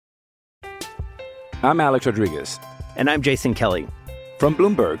I'm Alex Rodriguez. And I'm Jason Kelly. From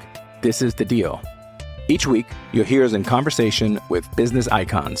Bloomberg, this is The Deal. Each week, you'll hear us in conversation with business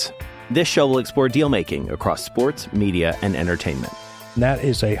icons. This show will explore deal-making across sports, media, and entertainment. That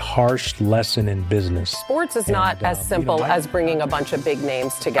is a harsh lesson in business. Sports is not as simple as bringing a bunch of big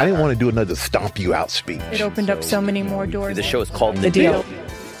names together. I didn't want to do another stomp you out speech. It opened up so many more doors. The show is called The Deal.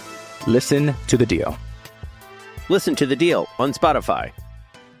 Listen to The Deal. Listen to The Deal on Spotify.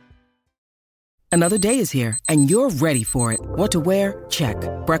 Another day is here, and you're ready for it. What to wear? Check.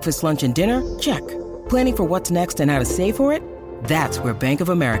 Breakfast, lunch, and dinner? Check. Planning for what's next and how to save for it? That's where Bank of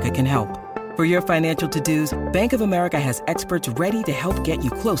America can help. For your financial to-dos, Bank of America has experts ready to help get you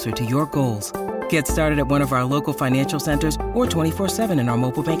closer to your goals. Get started at one of our local financial centers or 24/7 in our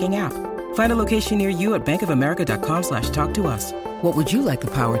mobile banking app. Find a location near you at bankofamerica.com/talktous. What would you like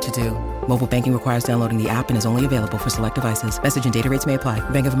the power to do? Mobile banking requires downloading the app and is only available for select devices. Message and data rates may apply.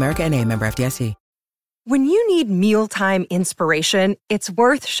 Bank of America N.A., member FDIC. When you need mealtime inspiration, it's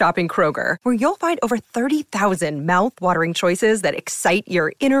worth shopping Kroger, where you'll find over 30,000 mouth-watering choices that excite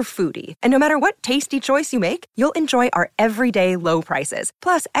your inner foodie. And no matter what tasty choice you make, you'll enjoy our everyday low prices,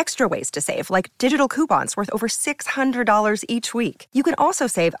 plus extra ways to save, like digital coupons worth over $600 each week. You can also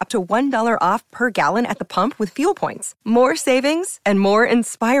save up to $1 off per gallon at the pump with fuel points. More savings and more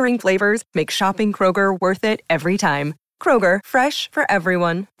inspiring flavors make shopping Kroger worth it every time. Kroger, fresh for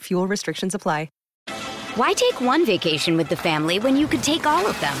everyone. Fuel restrictions apply. Why take one vacation with the family when you could take all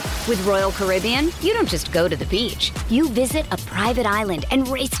of them? With Royal Caribbean, you don't just go to the beach. You visit a private island and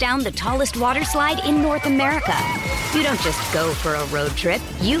race down the tallest water slide in North America. You don't just go for a road trip.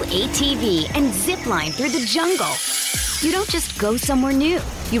 You ATV and zip line through the jungle. You don't just go somewhere new.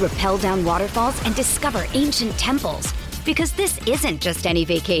 You rappel down waterfalls and discover ancient temples. Because this isn't just any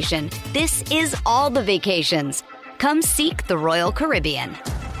vacation. This is all the vacations. Come seek the Royal Caribbean.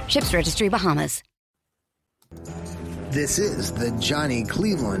 Ships Registry, Bahamas. This is the Johnny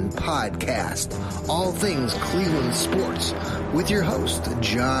Cleveland Podcast. All things Cleveland sports with your host,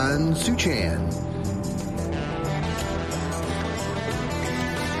 John Suchan.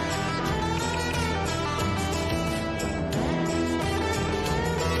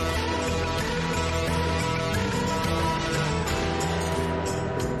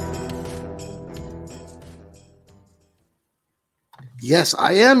 Yes,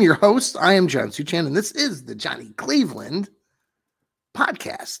 I am your host. I am John Suchan, and this is the Johnny Cleveland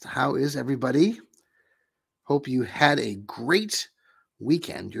Podcast. How is everybody? Hope you had a great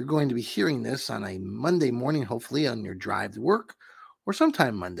weekend. You're going to be hearing this on a Monday morning, hopefully on your drive to work, or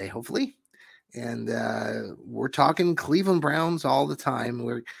sometime Monday, hopefully. And we're talking Cleveland Browns all the time.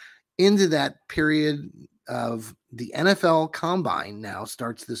 We're into that period of the NFL Combine now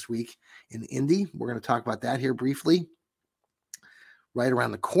starts this week in Indy. We're going to talk about that here briefly. Right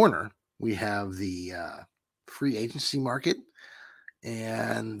around the corner, we have the free agency market.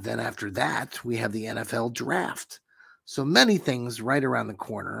 And then after that, we have the NFL draft. So many things right around the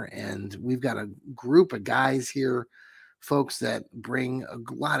corner. And we've got a group of guys here, folks, that bring a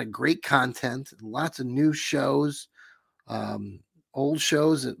lot of great content, lots of new shows, old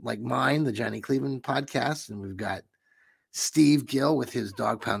shows like mine, the Johnny Cleveland Podcast. And we've got Steve Gill with his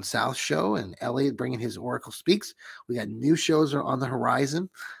Dog Pound South show and Elliot bringing his Oracle Speaks. We got new shows are on the horizon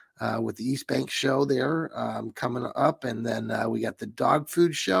with the East Bank show there coming up. And then we got the dog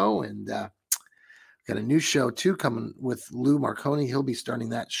food show and got a new show too coming with Lou Marconi. He'll be starting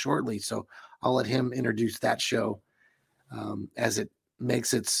that shortly. So I'll let him introduce that show as it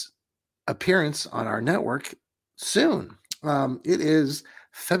makes its appearance on our network soon. It is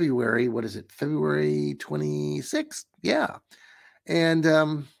February, what is it? February 26th. Yeah. And,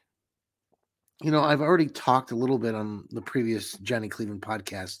 I've already talked a little bit on the previous Johnny Cleveland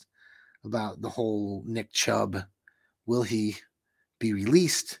podcast about the whole Nick Chubb. Will he be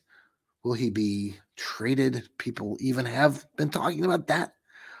released? Will he be traded? People even have been talking about that.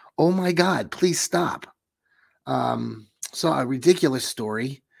 Oh my God, please stop. Saw a ridiculous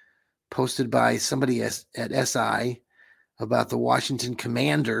story posted by somebody at SI about the Washington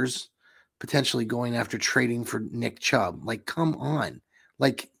Commanders potentially going after trading for Nick Chubb. Like, come on.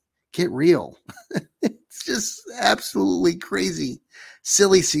 Like, get real. It's just absolutely crazy.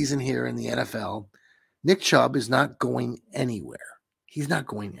 Silly season here in the NFL. Nick Chubb is not going anywhere. He's not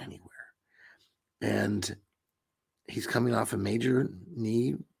going anywhere. And he's coming off a major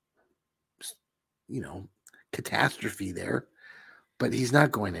knee, catastrophe there. But he's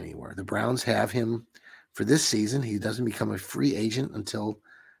not going anywhere. The Browns have him for this season. He doesn't become a free agent until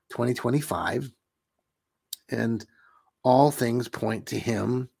 2025. And all things point to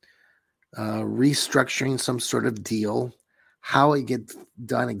him restructuring some sort of deal How it gets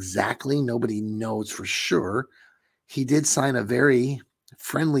done exactly, nobody knows for sure. He did sign a very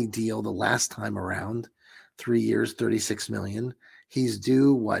friendly deal the last time around, 3 years, $36 million. He's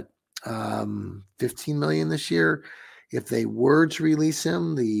due what, $15 million this year. If they were to release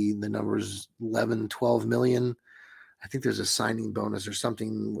him, the number is 11, 12 million. I think there's a signing bonus or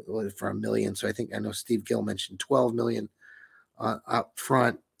something for $1 million. So I know Steve Gill mentioned 12 million up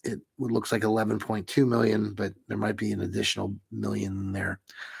front. It looks like 11.2 million, but there might be an additional million in there.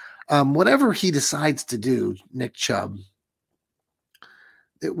 Whatever he decides to do, Nick Chubb,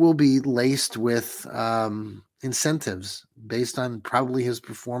 it will be laced with incentives based on probably his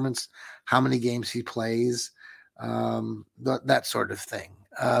performance, how many games he plays, that sort of thing.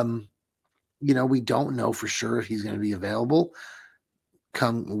 We don't know for sure if he's going to be available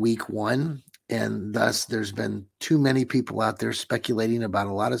come week 1. And thus there's been too many people out there speculating about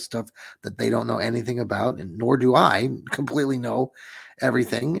a lot of stuff that they don't know anything about, and nor do I completely know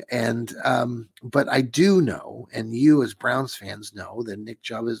everything. And but I do know, and you as Browns fans know, that Nick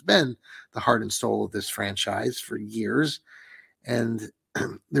Chubb has been the heart and soul of this franchise for years. And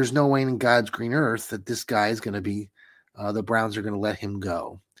there's no way in God's green earth that this guy is going to be, the Browns are going to let him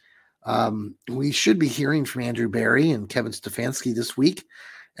go. We should be hearing from Andrew Berry and Kevin Stefanski this week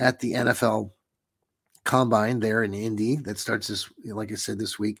at the NFL Combine there in Indy that starts this, like I said,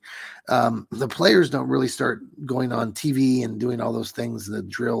 this week. The players don't really start going on TV and doing all those things, the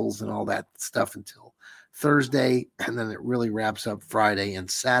drills and all that stuff, until Thursday, and then it really wraps up Friday and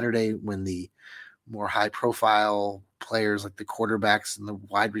Saturday when the more high-profile players like the quarterbacks and the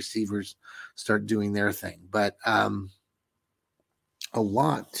wide receivers start doing their thing. But a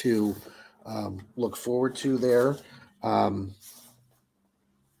lot to look forward to there.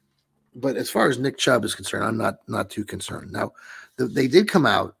 But as far as Nick Chubb is concerned, I'm not too concerned. Now, they did come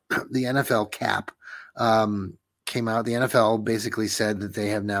out. The NFL cap came out. The NFL basically said that they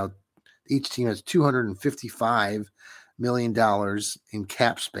have now, each team has $255 million in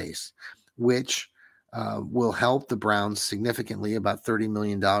cap space, which will help the Browns significantly, about $30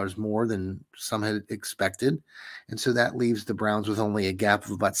 million more than some had expected. And so that leaves the Browns with only a gap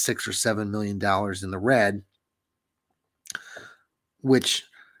of about $6 or $7 million in the red, which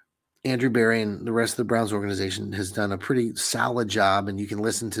Andrew Berry and the rest of the Browns organization has done a pretty solid job. And you can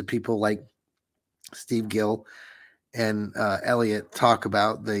listen to people like Steve Gill and Elliott talk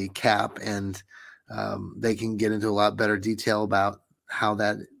about the cap, and they can get into a lot better detail about how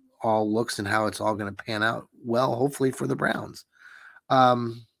that all looks and how it's all going to pan out well, hopefully for the Browns.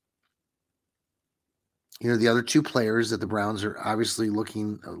 The other two players that the Browns are obviously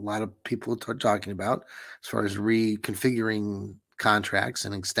looking, a lot of people are talking about as far as reconfiguring contracts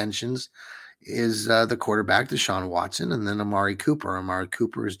and extensions, is the quarterback, Deshaun Watson, and then Amari Cooper. Amari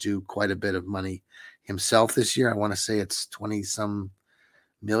Cooper is due quite a bit of money himself this year. I want to say it's 20-some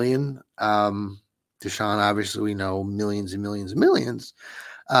million. Deshaun, obviously, we know millions and millions and millions.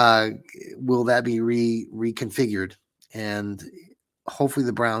 Will that be reconfigured? And hopefully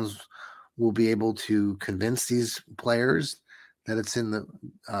the Browns will be able to convince these players that it's in the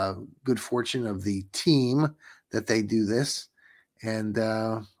good fortune of the team that they do this. And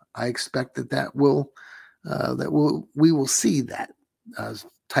I expect we will see that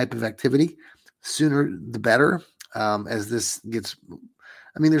type of activity sooner the better. As this gets,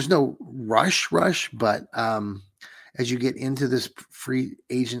 there's no rush, but as you get into this free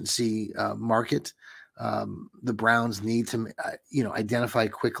agency market, the Browns need to, identify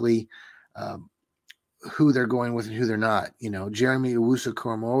quickly who they're going with and who they're not. Jeremy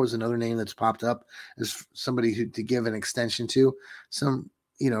Owusu-Koramoah is another name that's popped up as somebody to give an extension to.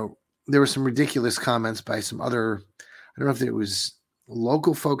 There were some ridiculous comments by some other, I don't know if it was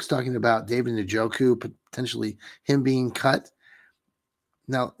local folks talking about David Njoku, potentially him being cut.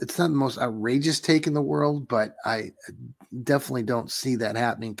 Now, it's not the most outrageous take in the world, but I definitely don't see that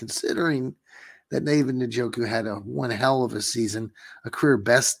happening, considering that David Njoku had one hell of a season, a career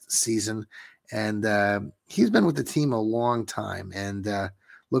best season. And he's been with the team a long time, and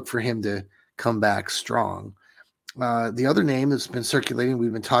look for him to come back strong. The other name that's been circulating,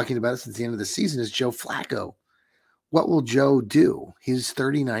 we've been talking about it since the end of the season, is Joe Flacco. What will Joe do? He's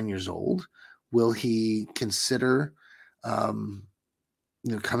 39 years old. Will he consider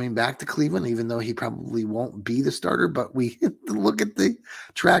coming back to Cleveland, even though he probably won't be the starter? But we look at the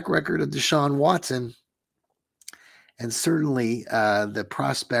track record of Deshaun Watson, and certainly the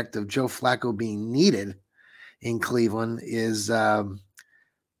prospect of Joe Flacco being needed in Cleveland is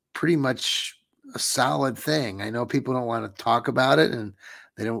pretty much a solid thing. I know people don't want to talk about it, and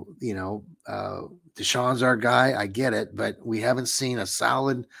they don't, Deshaun's our guy. I get it, but we haven't seen a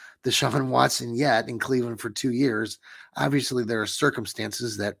solid Deshaun Watson yet in Cleveland for 2 years. Obviously, there are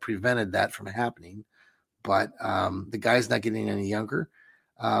circumstances that prevented that from happening, but the guy's not getting any younger.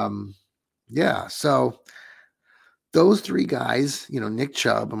 So those three guys, Nick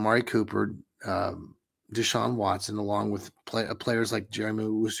Chubb, Amari Cooper, Deshaun Watson, along with players like Jeremy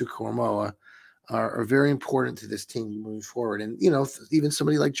Usu-Koramoah, are very important to this team moving forward. And, even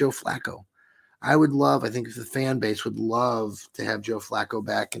somebody like Joe Flacco. I think if the fan base would love to have Joe Flacco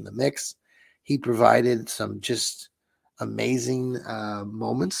back in the mix. He provided some just amazing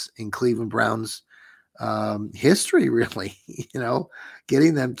moments in Cleveland Browns history, really,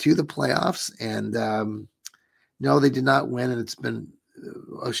 getting them to the playoffs. And no, they did not win. And it's been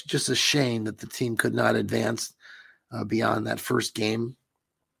just a shame that the team could not advance beyond that first game.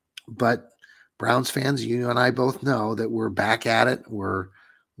 But Browns fans, you and I both know that we're back at it. We're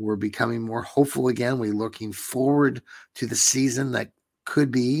becoming more hopeful again. We're looking forward to the season that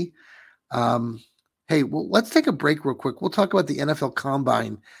could be. Hey, well, let's take a break real quick. We'll talk about the NFL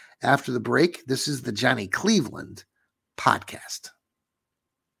Combine after the break. This is the Johnny Cleveland podcast.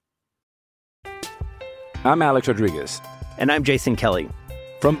 I'm Alex Rodriguez. And I'm Jason Kelly.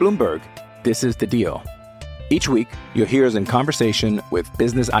 From Bloomberg, this is The Deal. Each week, you'll hear us in conversation with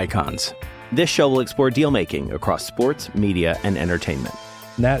business icons. This show will explore deal-making across sports, media, and entertainment.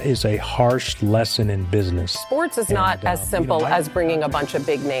 That is a harsh lesson in business. Sports is not as simple as bringing a bunch of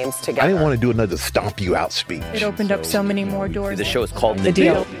big names together. I didn't want to do another stomp you out speech. It opened up so many more doors. The show is called The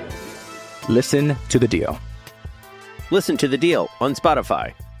Deal. Listen to The Deal. Listen to The Deal on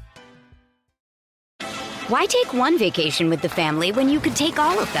Spotify. Why take one vacation with the family when you could take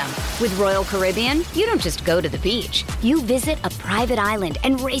all of them? With Royal Caribbean, you don't just go to the beach. You visit a private island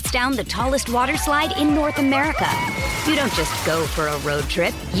and race down the tallest water slide in North America. You don't just go for a road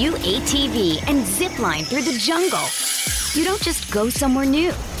trip. You ATV and zip line through the jungle. You don't just go somewhere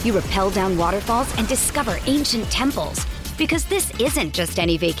new. You rappel down waterfalls and discover ancient temples. Because this isn't just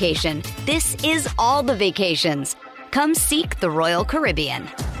any vacation. This is all the vacations. Come seek the Royal Caribbean.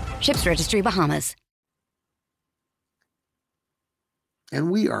 Ships Registry, Bahamas. And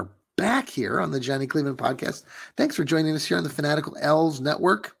we are back here on the Johnny Cleveland podcast. Thanks for joining us here on the Fanatical Elves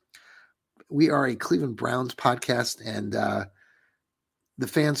Network. We are a Cleveland Browns podcast, and the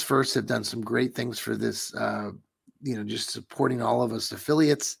Fans First have done some great things for this, just supporting all of us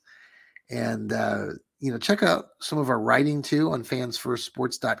affiliates. And, check out some of our writing too on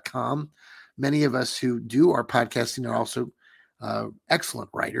fansfirstsports.com. Many of us who do our podcasting are also excellent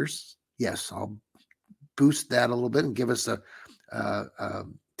writers. Yes, I'll boost that a little bit and give us a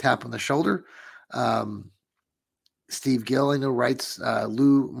tap on the shoulder. Steve Gill, I know, writes.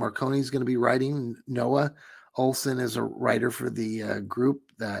 Lou Marconi is going to be writing. Noah Olson is a writer for the group.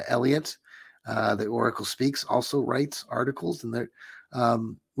 Elliot, the Oracle Speaks, also writes articles. And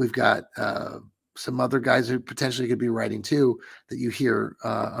we've got some other guys who potentially could be writing too that you hear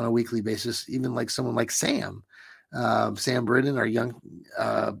on a weekly basis, even like someone like Sam Britton, our young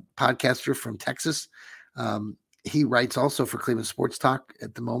podcaster from Texas. He writes also for Cleveland Sports Talk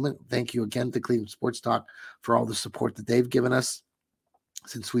at the moment. Thank you again to Cleveland Sports Talk for all the support that they've given us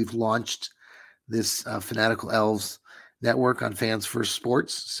since we've launched this Fanatical Elves network on Fans First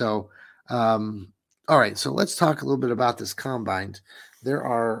Sports. So, all right, so let's talk a little bit about this combine. There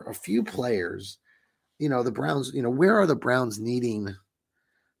are a few players, the Browns, where are the Browns needing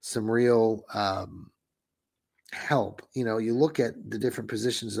some real help? You look at the different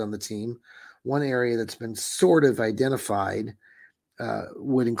positions on the team. One area that's been sort of identified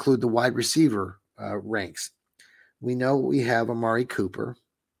would include the wide receiver ranks. We know we have Amari Cooper,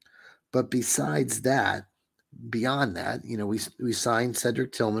 but besides that, beyond that, we signed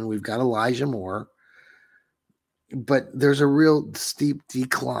Cedric Tillman. We've got Elijah Moore, but there's a real steep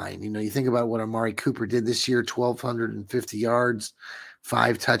decline. You think about what Amari Cooper did this year, 1,250 yards,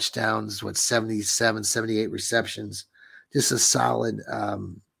 5 touchdowns, 77, 78 receptions, just a solid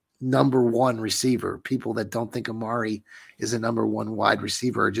number one receiver. People that don't think Amari is a number one wide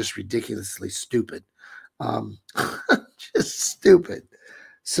receiver are just ridiculously stupid. Just stupid.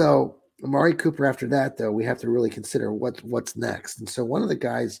 So Amari Cooper, after that, though, we have to really consider what's next. And so one of the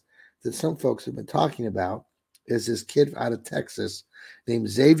guys that some folks have been talking about is this kid out of Texas named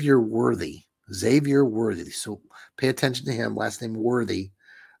Xavier Worthy. So pay attention to him. Last name Worthy.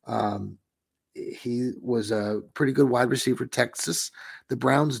 He was a pretty good wide receiver, Texas. The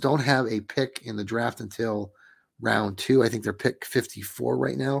Browns don't have a pick in the draft until round 2. I think they're pick 54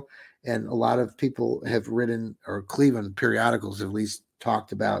 right now. And a lot of people have written, or Cleveland periodicals have at least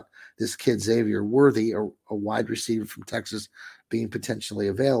talked about this kid, Xavier Worthy, a wide receiver from Texas, being potentially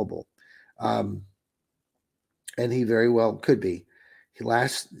available. And he very well could be.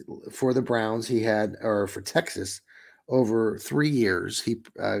 For the Browns, for Texas, Over 3 years, he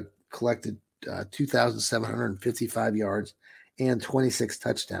collected 2,755 yards and 26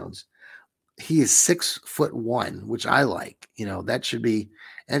 touchdowns. He is 6'1", which I like. That should be,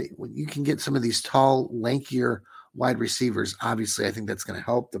 and when you can get some of these tall, lankier wide receivers, obviously, I think that's going to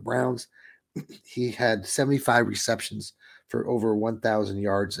help the Browns. He had 75 receptions for over 1,000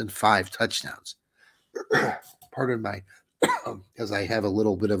 yards and 5 touchdowns. Pardon my, because I have a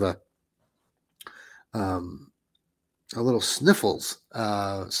little bit of a little sniffles.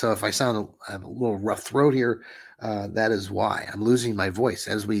 So if I I have a little rough throat here, that is why I'm losing my voice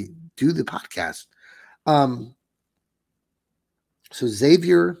as we do the podcast. So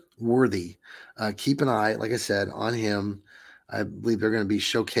Xavier Worthy, keep an eye, like I said, on him. I believe they're going to be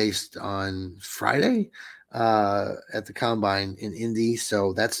showcased on Friday at the Combine in Indy.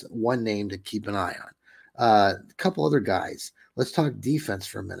 So that's one name to keep an eye on. A couple other guys. Let's talk defense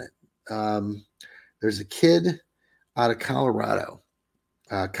for a minute. There's a kid out of Colorado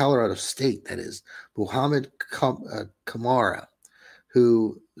State, that is, Muhammad Kamara,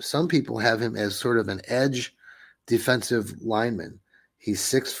 who some people have him as sort of an edge defensive lineman. He's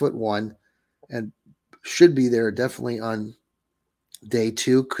 6'1" and should be there definitely on day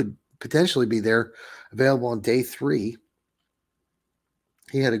 2, could potentially be there available on day 3.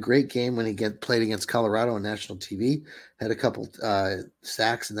 He had a great game when he played against Colorado on national TV, had a couple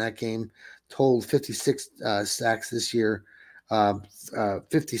sacks in that game, totaled 56 sacks this year,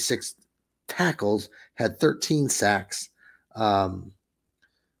 56 tackles, had 13 sacks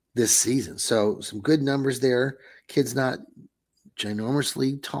this season. So some good numbers there. Kid's not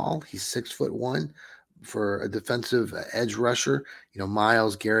ginormously tall. He's 6'1" for a defensive edge rusher.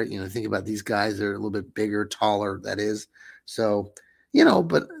 Myles Garrett, think about these guys. They're a little bit bigger, taller, that is. So,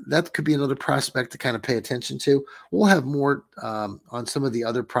 but that could be another prospect to kind of pay attention to. We'll have more on some of the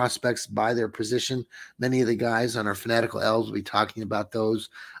other prospects by their position. Many of the guys on our Fanatical Elves will be talking about those.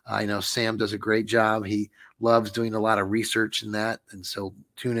 I know Sam does a great job. He loves doing a lot of research in that. And so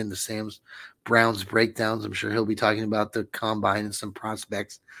tune in to Sam's Browns breakdowns. I'm sure he'll be talking about the Combine and some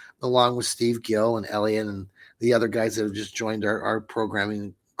prospects, along with Steve Gill and Elliot and the other guys that have just joined our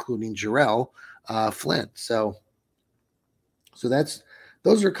programming, including Jarrell Flint. So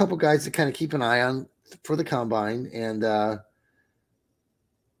those are a couple guys to kind of keep an eye on for the Combine, and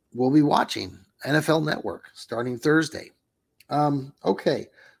we'll be watching NFL Network starting Thursday. Okay,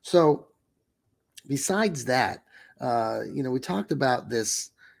 so besides that, we talked about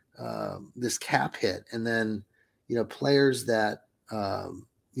this cap hit, and then players that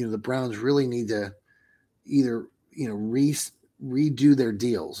the Browns really need to either redo their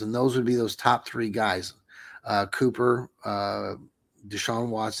deals, and those would be those top 3 guys. Cooper, Deshaun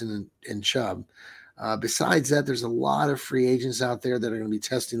Watson, and Chubb. Besides that, there's a lot of free agents out there that are going to be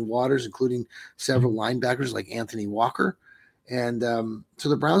testing waters, including several linebackers like Anthony Walker. And so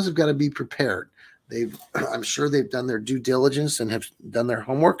the Browns have got to be prepared. I'm sure they've done their due diligence and have done their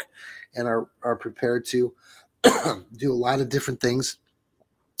homework and are prepared to do a lot of different things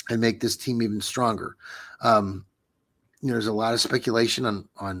and make this team even stronger. There's a lot of speculation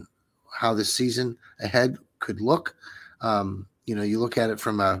on how this season ahead could look. You look at it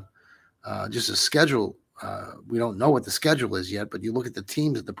from just a schedule. We don't know what the schedule is yet, but you look at the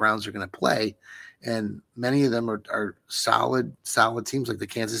teams that the Browns are going to play, and many of them are solid teams like the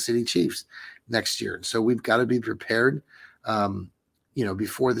Kansas City Chiefs next year. And so we've got to be prepared.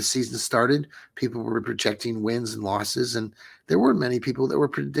 Before the season started, people were projecting wins and losses, and there were many people that were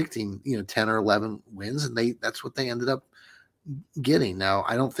predicting 10 or 11 wins, and that's what they ended up getting. Now,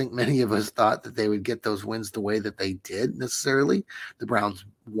 I don't think many of us thought that they would get those wins the way that they did necessarily. The Browns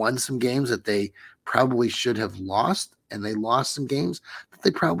won some games that they probably should have lost, and they lost some games that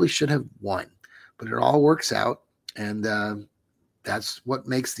they probably should have won. But it all works out, and that's what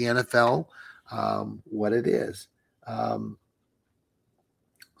makes the NFL what it is.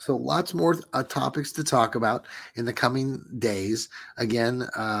 So lots more topics to talk about in the coming days. Again,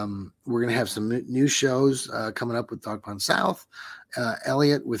 we're going to have some new shows coming up with Dog Pound South.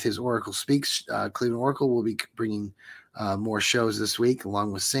 Elliot with his Oracle Speaks. Cleveland Oracle will be bringing more shows this week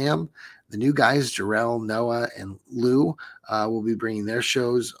along with Sam. The new guys, Jarrell, Noah, and Lou, will be bringing their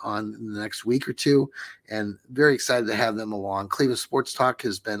shows on in the next week or two, and very excited to have them along. Cleveland Sports Talk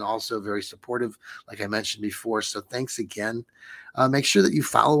has been also very supportive, like I mentioned before, so thanks again. Make sure that you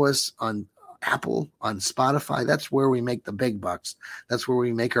follow us on Apple, on Spotify. That's where we make the big bucks. That's where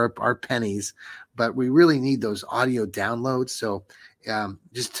we make our pennies, but we really need those audio downloads. So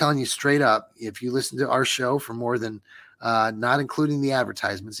just telling you straight up, if you listen to our show for more than not including the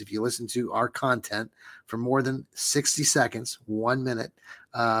advertisements, if you listen to our content for more than 60 seconds, 1 minute,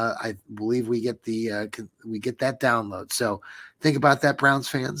 I believe we get that download. So think about that, Browns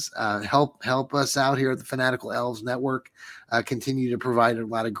fans. Help us out here at the Fanatical Elves Network. Continue to provide a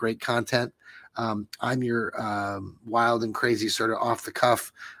lot of great content. I'm your wild and crazy, sort of off the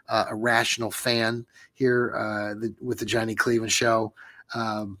cuff, irrational fan here with the Johnny Cleveland Show.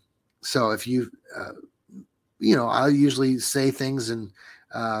 So if you, I'll usually say things, and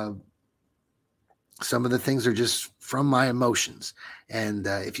some of the things are just from my emotions. And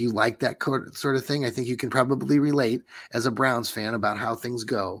if you like that sort of thing, I think you can probably relate as a Browns fan about how things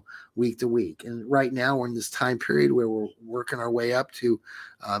go week to week. And right now we're in this time period where we're working our way up to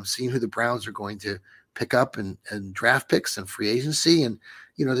seeing who the Browns are going to pick up and draft picks and free agency. And,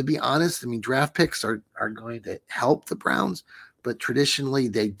 to be honest, I mean, draft picks are going to help the Browns, but traditionally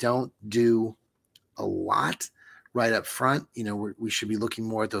they don't do a lot right up front. We should be looking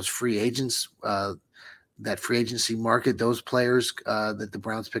more at those free agents, that free agency market. Those players that the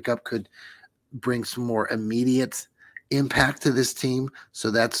Browns pick up could bring some more immediate impact to this team.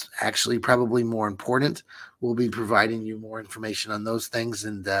 So that's actually probably more important. We'll be providing you more information on those things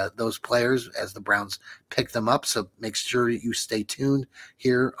and those players as the Browns pick them up. So make sure you stay tuned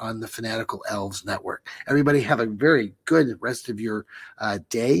here on the Fanatical Elves Network. Everybody have a very good rest of your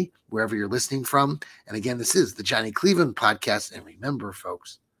day, wherever you're listening from. And again, this is the Johnny Cleveland Podcast. And remember,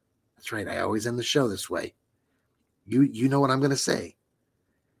 folks, that's right, I always end the show this way. You know what I'm going to say.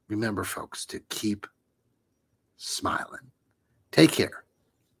 Remember, folks, to keep smiling. Take care.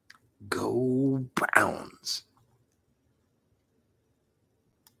 Go Browns.